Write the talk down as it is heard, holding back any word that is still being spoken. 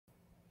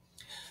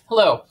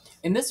Hello.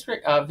 In this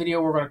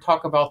video, we're going to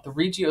talk about the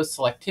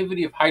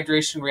regioselectivity of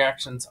hydration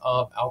reactions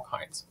of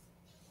alkynes.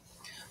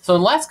 So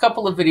in the last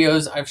couple of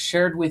videos, I've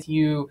shared with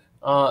you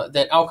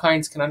that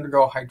alkynes can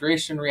undergo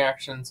hydration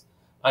reactions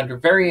under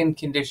varying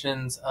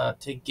conditions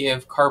to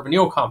give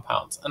carbonyl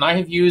compounds. And I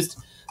have used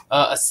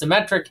a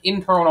symmetric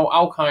internal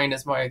alkyne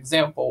as my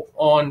example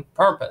on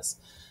purpose.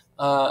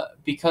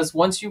 Because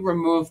once you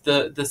remove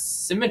the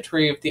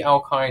symmetry of the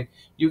alkyne,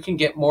 you can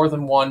get more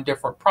than one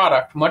different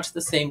product, much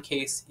the same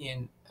case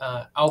in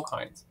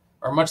alkynes,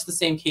 or much the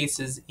same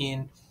cases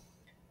in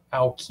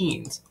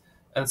alkenes.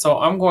 And so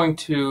I'm going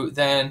to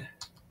then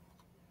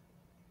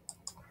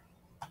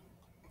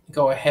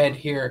go ahead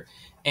here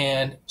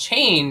and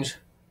change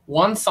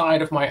one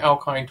side of my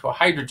alkyne to a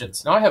hydrogen.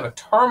 So now I have a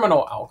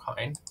terminal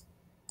alkyne.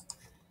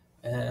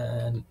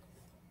 And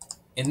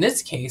in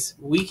this case,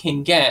 we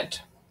can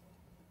get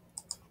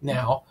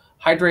now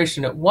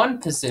hydration at one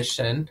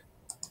position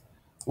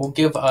will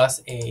give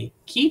us a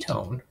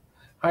ketone.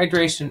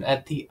 Hydration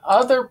at the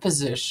other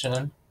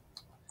position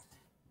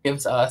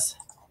gives us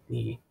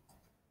the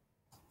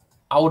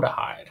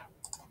aldehyde.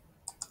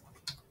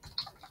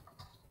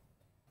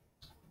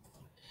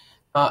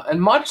 And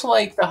much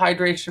like the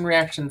hydration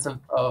reactions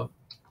of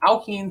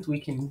alkenes, we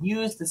can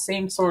use the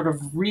same sort of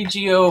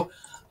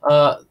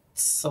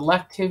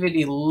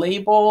regioselectivity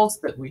labels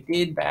that we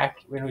did back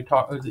when we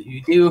talked, that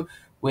you do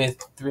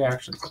with the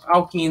reactions of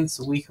alkenes.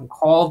 So we can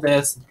call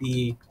this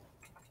the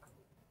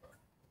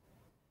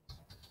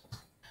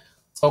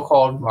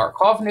so-called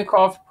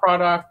Markovnikov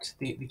product,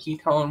 the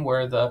ketone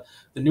where the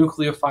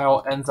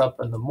nucleophile ends up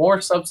in the more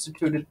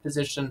substituted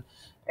position,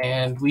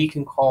 and we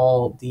can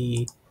call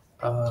the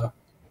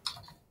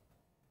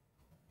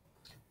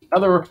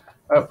other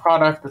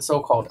product the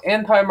so-called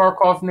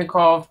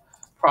anti-Markovnikov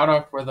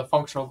product, where the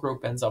functional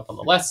group ends up in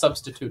the less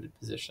substituted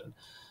position.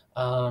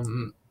 I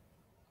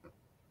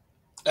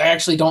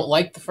actually don't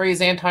like the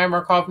phrase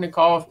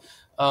anti-Markovnikov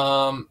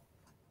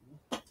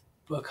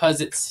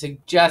because it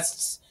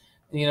suggests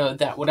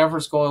that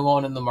whatever's going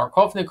on in the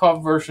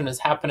Markovnikov version is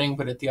happening,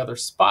 but at the other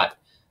spot.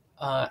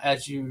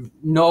 As you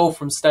know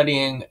from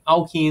studying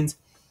alkenes,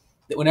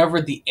 that whenever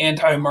the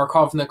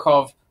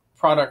anti-Markovnikov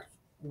product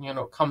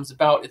comes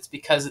about, it's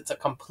because it's a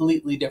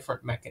completely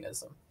different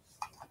mechanism.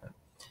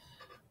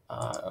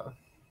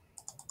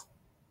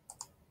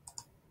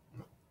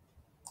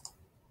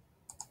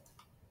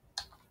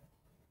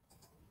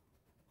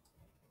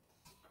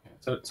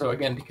 So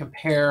again, to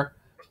compare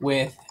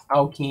with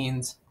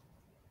alkenes,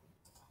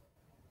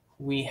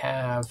 we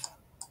have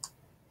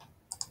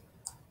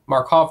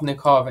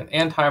Markovnikov and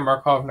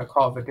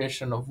anti-Markovnikov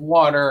addition of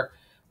water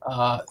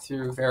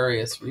through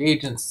various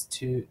reagents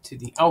to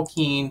the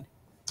alkene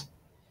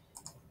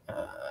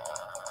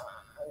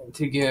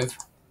to give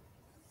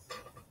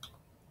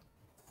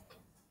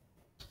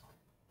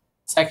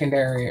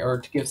secondary, or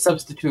to give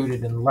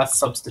substituted and less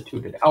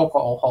substituted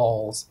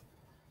alcohols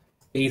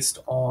based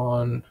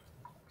on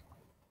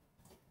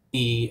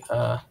the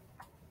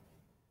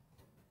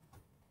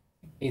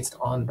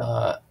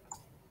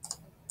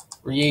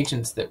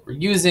reagents that we're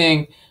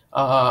using.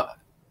 And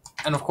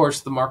of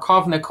course, the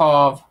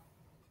Markovnikov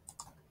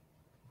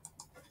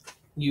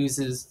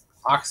uses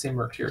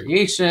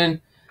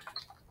oxymercuriation.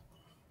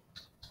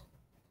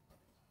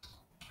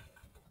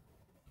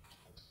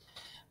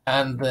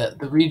 And the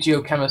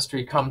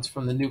regiochemistry comes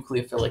from the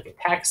nucleophilic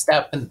attack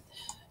step and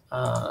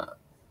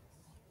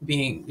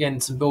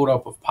getting some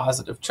buildup of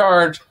positive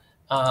charge.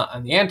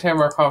 And the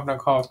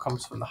anti-Markovnikov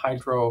comes from the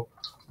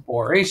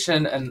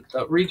hydroboration. And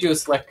the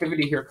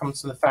regioselectivity here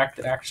comes from the fact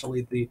that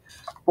actually the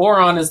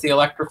boron is the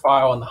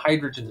electrophile and the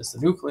hydrogen is the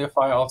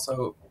nucleophile.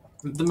 So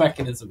the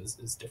mechanism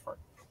is different.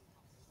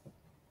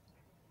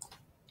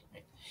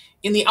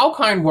 In the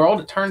alkyne world,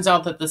 it turns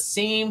out that the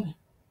same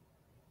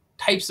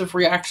types of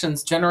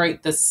reactions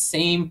generate the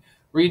same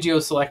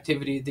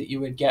regioselectivity that you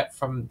would get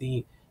from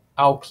the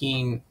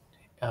alkene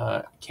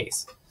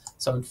case.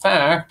 So in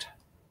fact,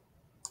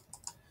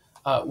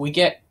 we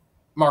get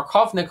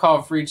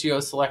Markovnikov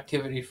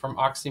regioselectivity from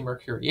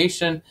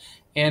oxymercuriation,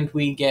 and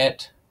we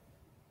get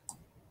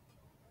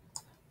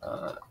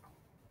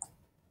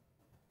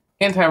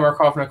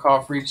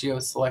anti-Markovnikov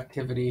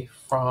regioselectivity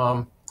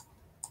from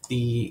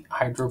the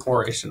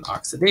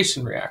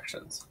hydroboration-oxidation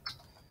reactions.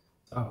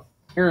 So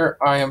here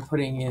I am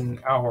putting in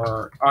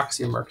our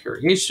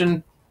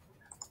oxymercuriation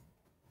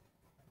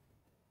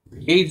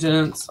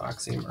reagents,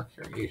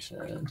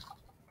 oxymercuriation.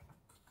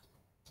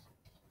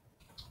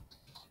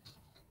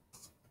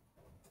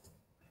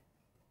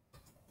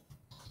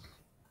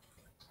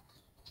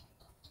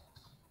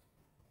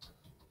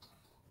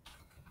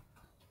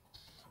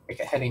 Make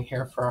a heading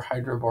here for our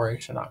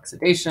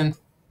hydroboration-oxidation.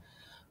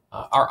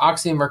 Our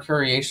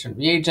oxymercuriation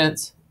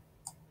reagents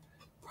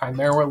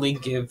primarily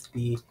give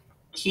the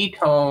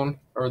ketone,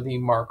 or the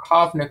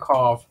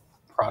Markovnikov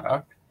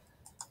product.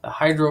 The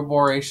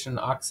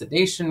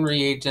hydroboration-oxidation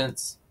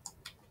reagents,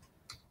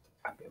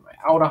 copy my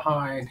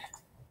aldehyde,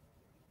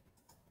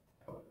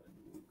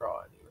 draw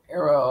a new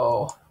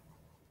arrow.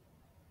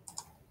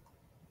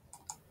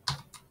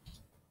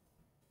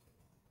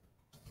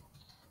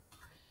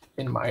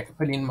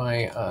 put in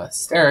my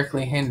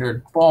sterically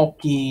hindered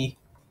bulky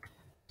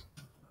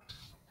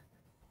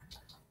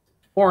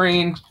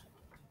borane.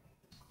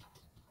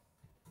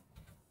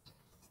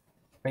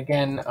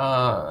 Again,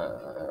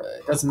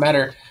 it doesn't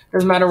matter. It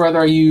doesn't matter whether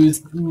I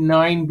use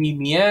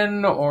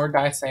 9-BBN or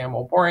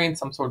dicyamylborane,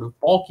 some sort of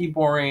bulky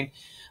borane.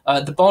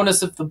 The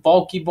bonus of the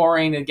bulky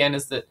borane, again,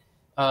 is that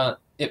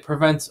it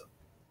prevents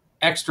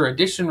extra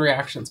addition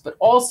reactions, but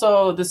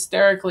also the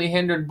sterically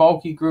hindered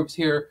bulky groups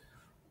here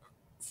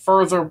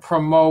further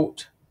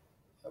promote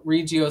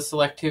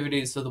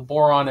regioselectivity, so the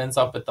boron ends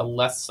up at the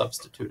less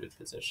substituted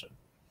position.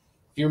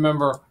 If you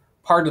remember,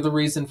 part of the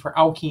reason for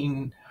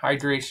alkene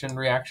hydration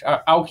reaction,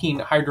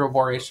 alkene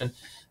hydroboration,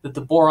 that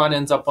the boron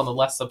ends up on the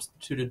less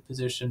substituted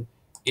position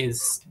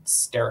is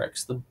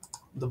sterics.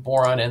 The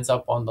boron ends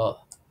up on the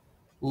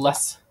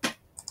less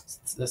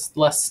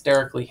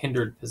sterically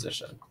hindered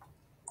position.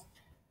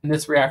 And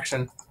this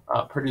reaction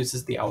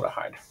produces the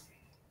aldehyde.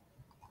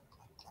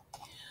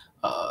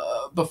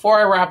 Before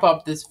I wrap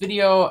up this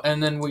video,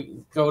 and then we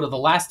go to the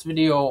last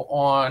video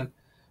on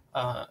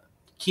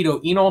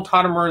keto-enol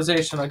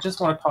tautomerization, I just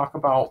want to talk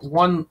about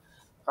one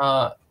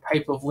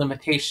type of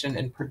limitation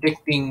in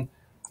predicting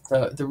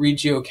the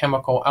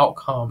regiochemical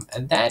outcome,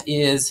 and that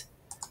is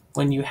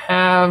when you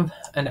have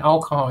an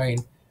alkyne.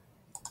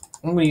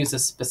 I'm going to use a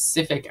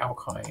specific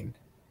alkyne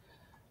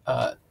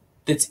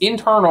that's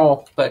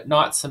internal but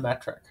not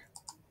symmetric.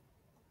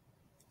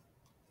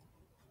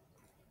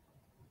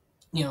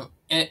 You know,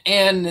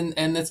 and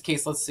in this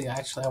case, let's see,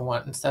 actually I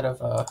want, instead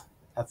of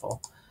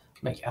ethyl,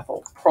 make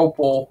ethyl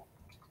propyl.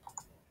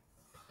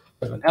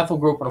 An ethyl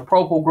group and a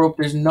propyl group.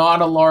 There's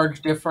not a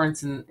large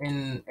difference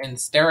in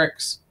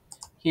sterics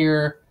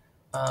here,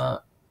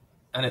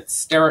 and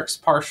it's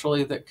sterics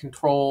partially that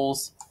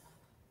controls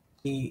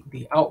the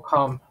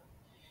outcome.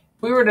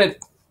 If we were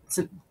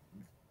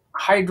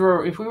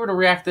to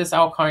react this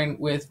alkyne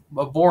with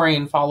a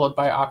borane followed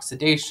by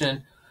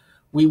oxidation,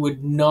 we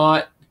would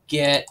not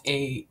get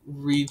a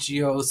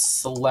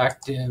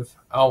regioselective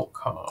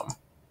outcome.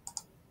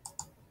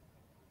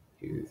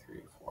 2,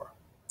 3, 4.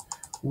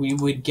 We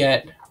would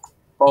get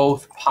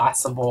both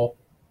possible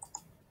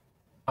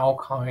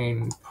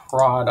alkyne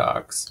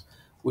products,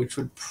 which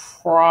would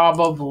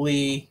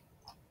probably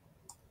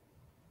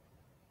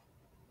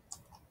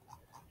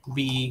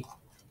be,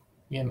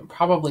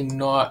 probably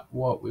not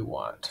what we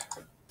want.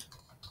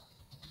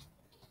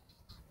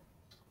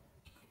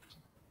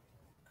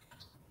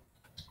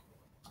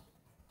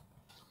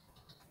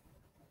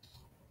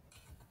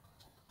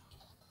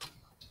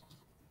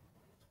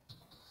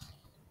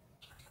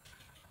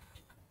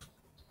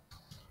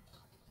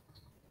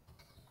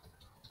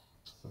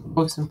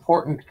 The most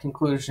important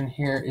conclusion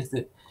here is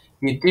that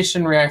the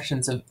addition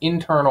reactions of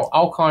internal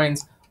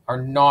alkynes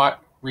are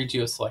not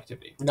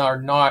regioselectivity,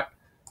 are not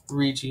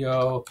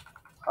regioselective.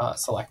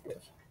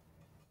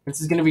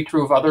 This is going to be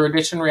true of other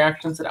addition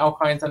reactions that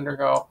alkynes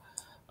undergo,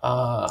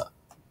 but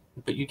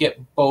you get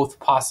both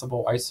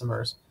possible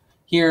isomers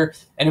here.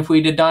 And if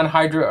we'd have done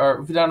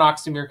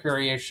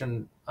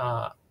oxymercuriation,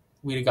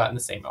 we'd have gotten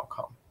the same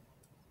outcome.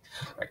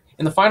 Right.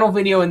 In the final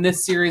video in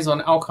this series on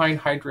alkyne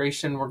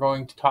hydration, we're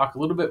going to talk a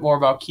little bit more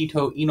about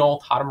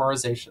keto-enol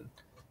tautomerization.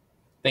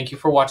 Thank you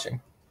for watching.